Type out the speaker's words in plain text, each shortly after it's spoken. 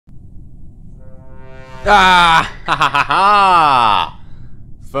Ah! Ha ha ha ha!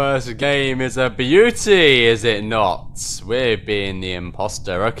 First game is a beauty, is it not? We're being the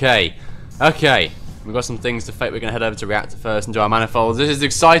imposter. Okay. Okay. We've got some things to fake. We're going to head over to Reactor first and do our manifolds. This is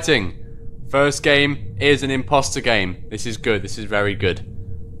exciting. First game is an imposter game. This is good. This is very good.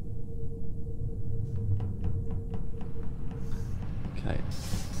 Okay.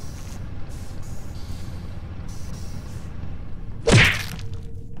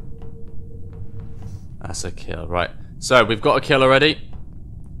 That's a kill, right. So, we've got a kill already.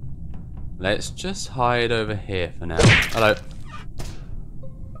 Let's just hide over here for now. Hello.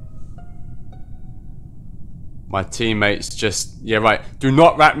 My teammates just... Yeah, right. Do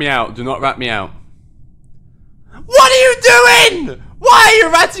not rat me out. Do not rat me out. What are you doing? Why are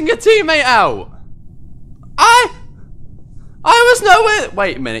you ratting your teammate out? I was nowhere...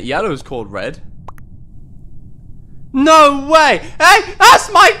 Wait a minute. Yellow's called red. No way. Hey,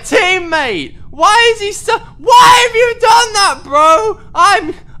 that's my teammate. Why is he so... Why have you done that, bro?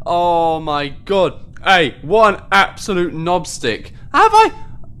 Oh my god. Hey, one absolute knobstick. Have I...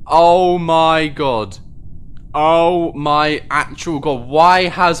 Oh my god. Oh my actual god. Why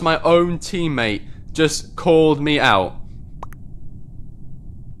has my own teammate just called me out?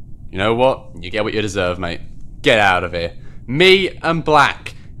 You know what? You get what you deserve, mate. Get out of here. Me and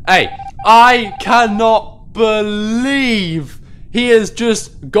Black. Hey, I cannot believe he has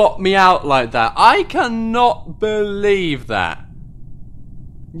just got me out like that. I cannot believe that.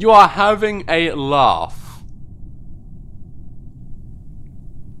 You are having a laugh.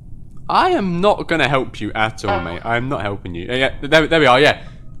 I am not going to help you at all, mate. I am not helping you. Yeah, there we are, yeah.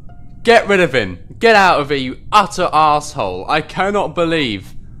 Get rid of him. Get out of here, you utter asshole. I cannot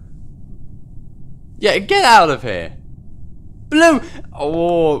believe. Yeah, get out of here. Blue.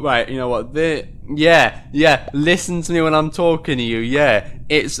 Oh, right, you know what? Yeah. Listen to me when I'm talking to you. Yeah,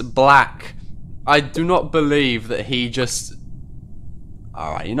 it's Black. I do not believe that he just...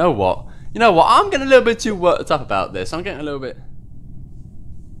 Alright, you know what? I'm getting a little bit too worked up about this. I'm getting a little bit...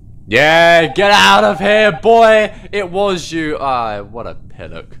 Yeah, get out of here, boy! It was you. Ah, what a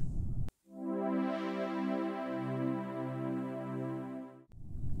pillock.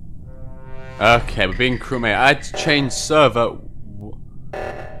 Okay, we're being crewmate. I had to change server.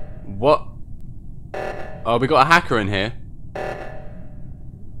 What? Oh, we got a hacker in here.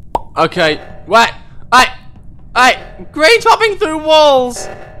 Okay, wait! Hey! Green chopping through walls!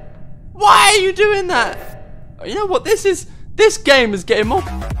 Why are you doing that? You know what? This game is getting more...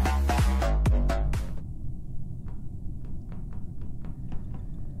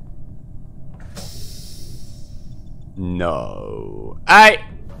 No. Hey!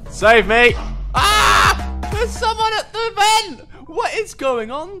 Save me! Ah! There's someone at the vent! What is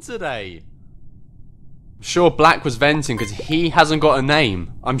going on today? I'm sure Black was venting because he hasn't got a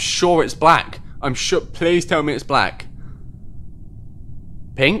name. I'm sure it's Black. I'm sure. Please tell me it's Black.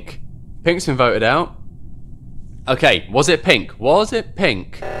 Pink? Pink's been voted out. Okay, was it Pink? Was it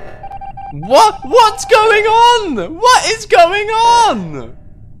Pink? What's going on? What is going on?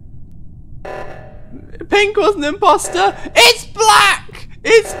 Pink was an imposter. It's Black!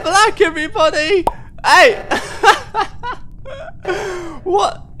 It's Black, everybody! Hey!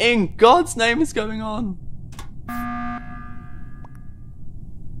 What in God's name is going on?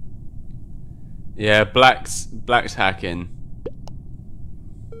 Yeah, Black's hacking.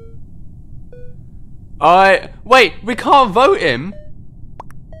 Wait, we can't vote him?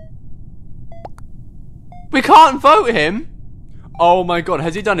 We can't vote him? Oh my god,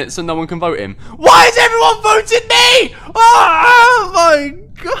 has he done it so no one can vote him? Why is everyone voting me? Oh my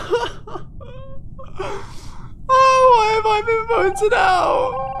god. Oh, why have I been voted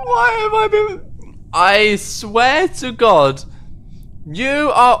out? Why have I been... I swear to God,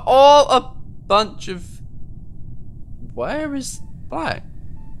 you are all a bunch of... Where is Black?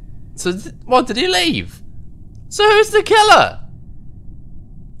 So, what, did he leave? So who's the killer?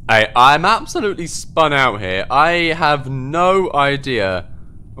 I'm absolutely spun out here. I have no idea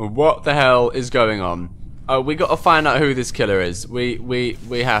what the hell is going on. We got to find out who this killer is. We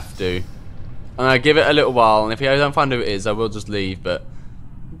have to. And I give it a little while, and if I don't find who it is, I will just leave. But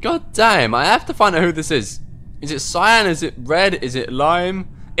god damn, I have to find out who this is. Is it Cyan? Is it Red? Is it Lime?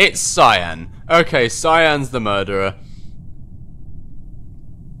 It's Cyan. Okay, Cyan's the murderer.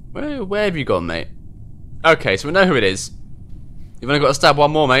 Where have you gone, mate? Okay, so we know who it is. You've only got to stab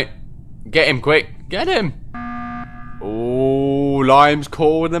one more, mate. Get him quick. Get him. Oh, Lime's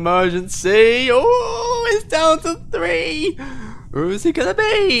called an emergency. Oh, it's down to 3. Who's it gonna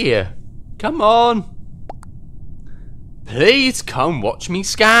be? Come on. Please come watch me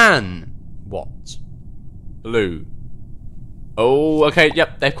scan. What? Blue. Oh, okay,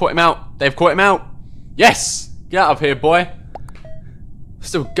 yep, they've caught him out. They've caught him out. Yes! Get out of here, boy.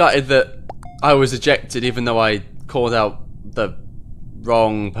 Still gutted that I was ejected even though I called out the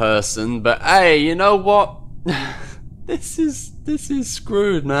wrong person. But hey, you know what? This is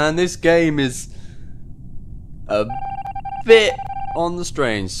screwed, man. This game is a bit on the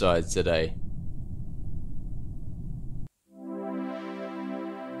strange side today.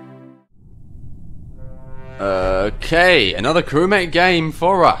 Okay, another crewmate game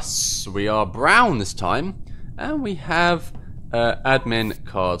for us. We are brown this time, and we have admin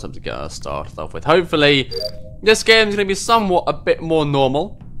cards up to get us started off with. Hopefully, this game is going to be somewhat a bit more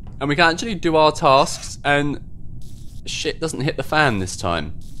normal, and we can actually do our tasks, and shit doesn't hit the fan this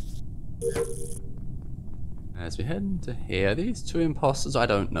time. As we head into here, these two imposters, I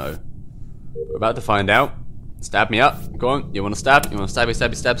don't know. We're about to find out. Stab me up. Go on. You want to stab? You want to stabby,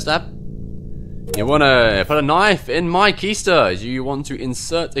 stabby, stab, stab? You want to put a knife in my keister. You want to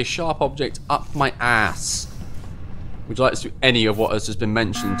insert a sharp object up my ass. Would you like to do any of what has just been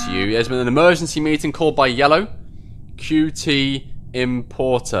mentioned to you? There's been an emergency meeting called by Yellow. QT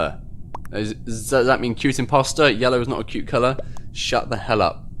Importer. Does that mean cute imposter? Yellow is not a cute colour. Shut the hell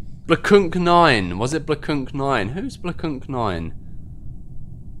up. Blakunk 9. Was it Blakunk 9? Who's Blakunk 9?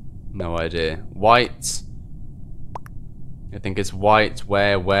 No idea. White. I think it's white.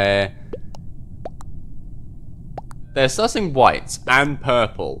 Where? They're sussing white and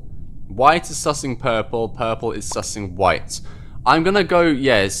purple. White is sussing purple. Purple is sussing white. I'm gonna go,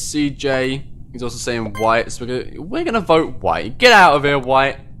 yeah, CJ. He's also saying white. So we're gonna vote white. Get out of here,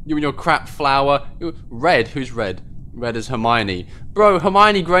 white. You and your crap flower. Red. Who's red? Red is Hermione. Bro,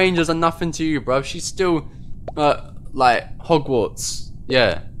 Hermione Granger's are nothing to you, bro. She's still, like, Hogwarts.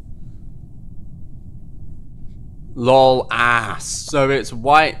 Yeah. Lol ass. So it's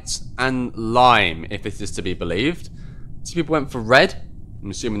white and lime, if this is to be believed. Two people went for red.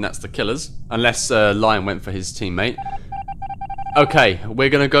 I'm assuming that's the killers. Unless lime went for his teammate. Okay, we're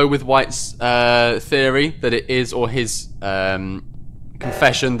gonna go with White's theory that it is, or his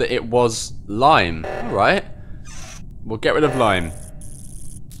confession that it was lime. Alright. We'll get rid of lime.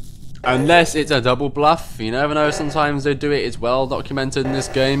 Unless it's a double bluff. You never know, sometimes they do it. It's well documented in this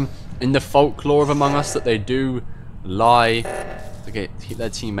game. In the folklore of Among Us that they do lie to keep their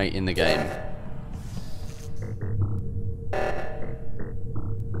teammate in the game.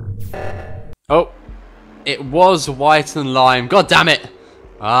 Oh, it was white and lime. God damn it!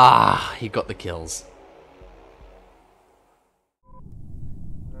 Ah, he got the kills.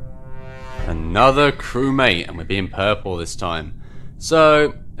 Another crewmate, and we're being purple this time.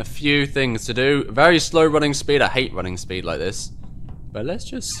 So, a few things to do. Very slow running speed. I hate running speed like this. But let's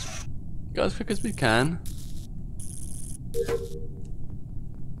just go as quick as we can.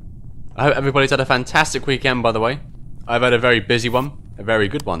 I hope everybody's had a fantastic weekend, by the way. I've had a very busy one. A very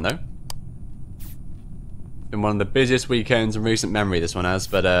good one, though. Been one of the busiest weekends in recent memory, this one has,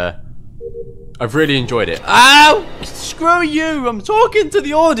 but I've really enjoyed it. Ow! Screw you! I'm talking to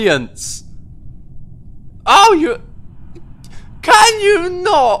the audience! Oh, you... Can you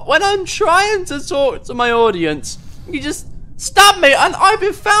not? When I'm trying to talk to my audience, you just stab me, and I've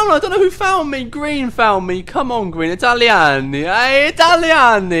been found. I don't know who found me. Green found me. Come on, Green. Italiani. Hey,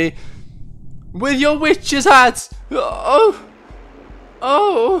 Italiani. With your witch's hat. Oh.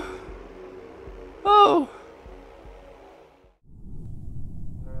 Oh. Oh.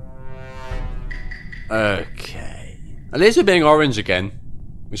 Okay. At least we're being orange again,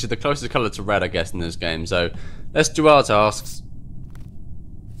 which is the closest colour to red, I guess, in this game. So, let's do our tasks.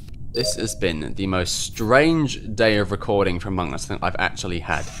 This has been the most strange day of recording for Among Us I think I've actually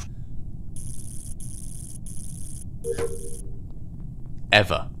had.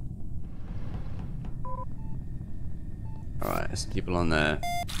 Ever. Alright, there's people on there.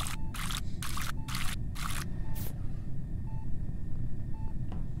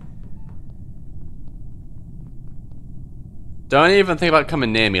 Don't even think about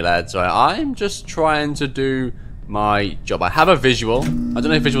coming near me, lads. Right? I'm just trying to do my job. I have a visual. I don't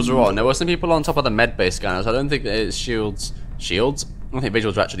know if visuals are on. There were some people on top of the medbay scanners. I don't think it's shields. Shields? I don't think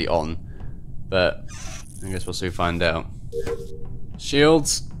visuals are actually on. But I guess we'll soon find out.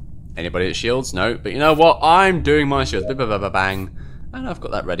 Shields? Anybody at shields? No. But you know what? I'm doing my shields. Bang. And I've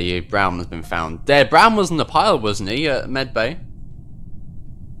got that ready. Brown has been found dead. Brown was in the pile, wasn't he? At medbay.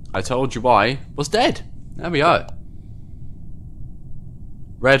 I told you why. Was dead. There we are.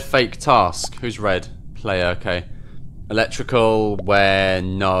 Red fake task. Who's red? Player, okay. Electrical, where,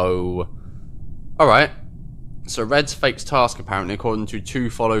 no. Alright. So red's fake task apparently, according to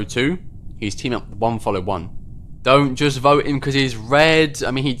 2 follow 2. He's team up 1 follow 1. Don't just vote him because he's red. I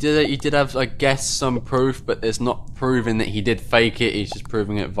mean, he did have, I guess, some proof, but it's not proving that he did fake it. He's just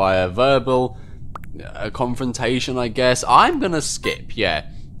proving it via verbal a confrontation, I guess. I'm gonna skip, yeah.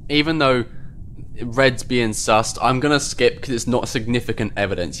 Even though Red's being sussed, I'm gonna skip because it's not significant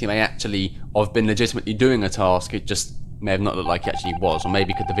evidence. He may actually have been legitimately doing a task, it just may have not looked like he actually was, or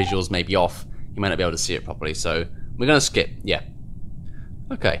maybe because the visuals may be off, he may not be able to see it properly, so we're gonna skip, yeah.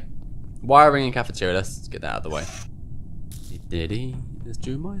 Okay. Wiring in cafeteria, let's get that out of the way. Let's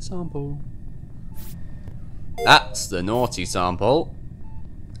do my sample. That's the naughty sample.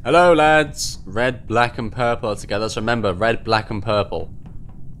 Hello lads! Red, black and purple are together, so remember, red, black and purple.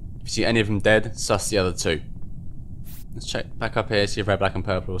 If you see any of them dead, suss the other two. Let's check back up here, see if red, black and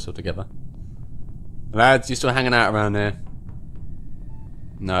purple are still together. Lads, you still hanging out around here?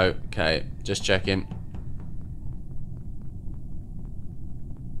 No, okay, just checking.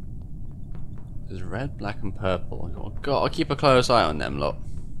 There's red, black and purple. I'll keep a close eye on them lot.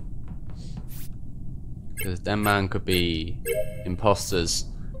 Because them man could be imposters.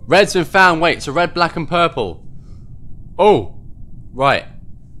 Red's been found, wait, so red, black and purple. Oh, right.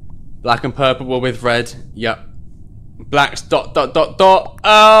 Black and purple were with red, yep. Black's ...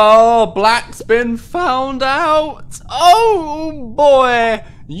 Oh, black's been found out. Oh boy,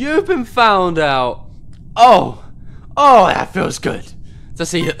 you've been found out. Oh, that feels good. To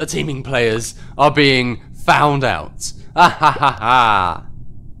see that the teaming players are being found out. Ah ha ha ha.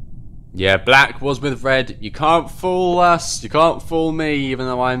 Yeah, black was with red. You can't fool us. You can't fool me, even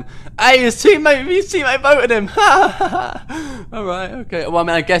though I'm... Hey, his teammate voted him. Alright, okay. Well, I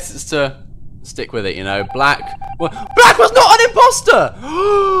mean, I guess it's to stick with it, you know. Black... Well, black was not an imposter!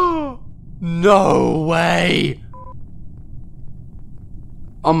 No way!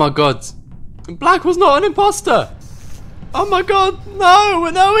 Oh my god. Black was not an imposter! Oh my god, no,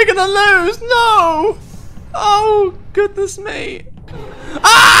 we're gonna lose, no! Oh, goodness me.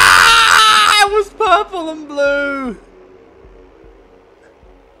 Ah! It was purple and blue!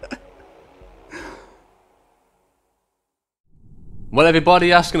 Well everybody,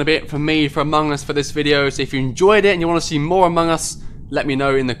 that's gonna be it from me for Among Us for this video, so if you enjoyed it and you want to see more Among Us, let me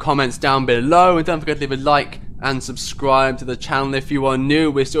know in the comments down below, and don't forget to leave a like and subscribe to the channel if you are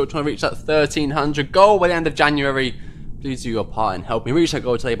new. We're still trying to reach that 1300 goal by the end of January. Please do your part in helping reach that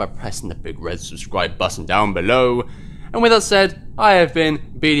goal today by pressing the big red subscribe button down below. And with that said, I have been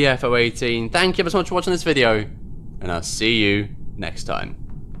BDFO18. Thank you ever so much for watching this video, and I'll see you next time.